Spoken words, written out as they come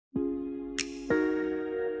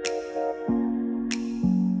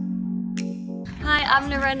I'm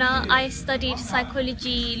Lorena. I studied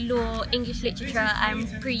psychology, law, English literature and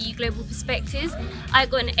pre-global perspectives. I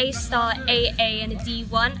got an A-star, AA and a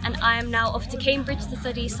D1, and I am now off to Cambridge to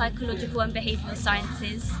study psychological and behavioural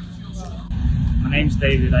sciences. My name's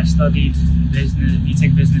David. I studied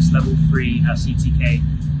BTEC Business Level 3 at CTK.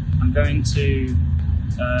 I'm going to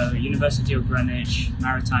University of Greenwich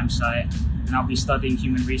Maritime site, and I'll be studying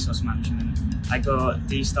human resource management. I got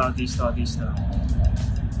D-star, D-star, D-star.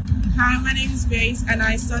 Hi, my name is Grace and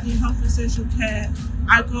I study health and social care.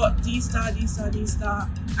 I got D-star, D-star, D-star,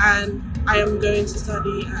 and I am going to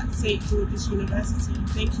study at St George's University.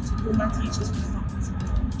 Thank you to all my teachers for the help and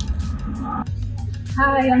support.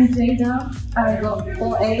 Hi, I'm Jada. I got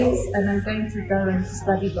 4 A's and I'm going to go and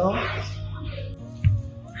study law.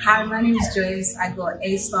 Hi, my name is Joyce. I got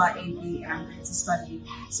A-star, AB, and I'm going to study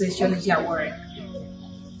sociology at Warwick.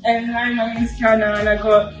 Hi, my name is Kiana and I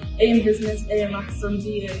got A in business, A in maths, and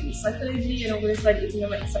B in psychology, and I'm going to study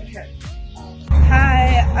economics at Kent.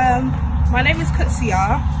 Hi, my name is Kutsia.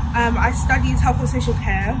 I studied health and social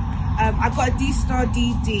care. I got a D-star,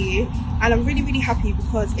 DD, and I'm really happy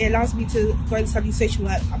because it allows me to go and study social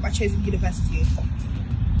work at my chosen university.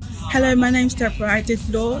 Hello, my name's Deborah. I did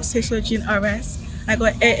law, sociology and RS. I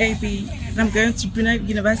got AAB and I'm going to Brunei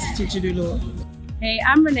University to do law. Hey,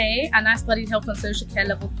 I'm Renee and I studied Health and Social Care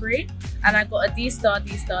Level 3 and I got a D-star,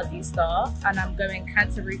 D-star, D-star, and I'm going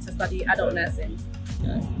Canterbury to study adult nursing.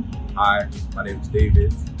 Hi, my name is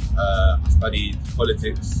David. I studied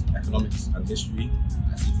politics, economics and history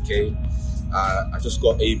at CTK. I just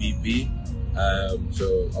got ABB,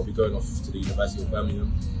 so I'll be going off to the University of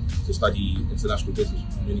Birmingham to study international business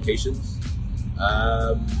communications.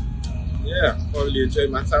 Yeah, I really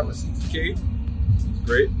enjoyed my time at CTK. It's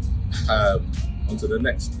great. On to the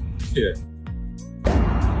next. Yeah.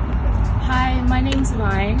 Hi, my name's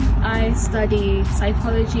Mai. I study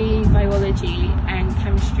psychology, biology and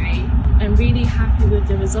chemistry. I'm really happy with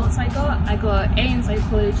the results I got. I got A in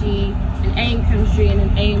psychology, an A in chemistry and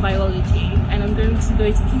an A in biology. And I'm going to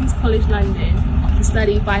go to King's College London to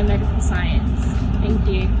study biomedical science. Thank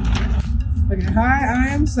you. Okay, hi, I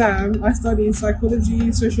am Sam. I study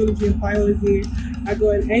psychology, sociology and biology. I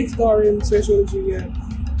got an A-star in sociology,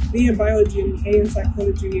 B in biology and A in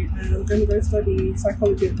psychology, and I'm going to go study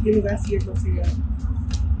psychology at the University of Nottingham.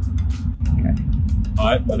 Okay.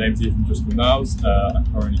 Hi, my name is Ethan Driscoll Niles. I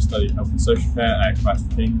currently study health and social care at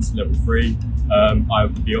Christ King's Level 3. I will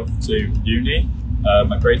be off to uni.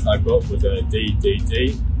 My grades I got was a D.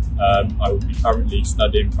 I will be currently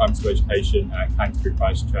studying primary school education at Canterbury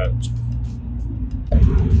Christ Church.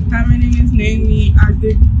 Hi, my name is Naomi. I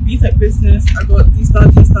did BTEC Business. I got D-star,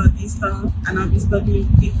 D-star, D-star, and I'll be studying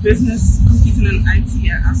Business, Computing and IT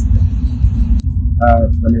at Aston.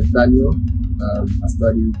 My name is Daniel. I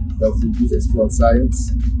study BTEC Sport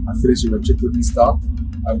Science. I finished with a triple D-star.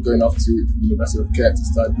 I'm going off to the University of Kent to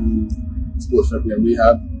study sports therapy and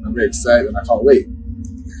rehab. I'm very excited and I can't wait.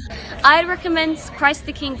 I'd recommend Christ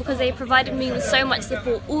the King because they provided me with so much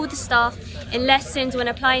support, all the staff, in lessons, when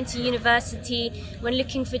applying to university, when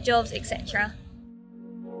looking for jobs, etc.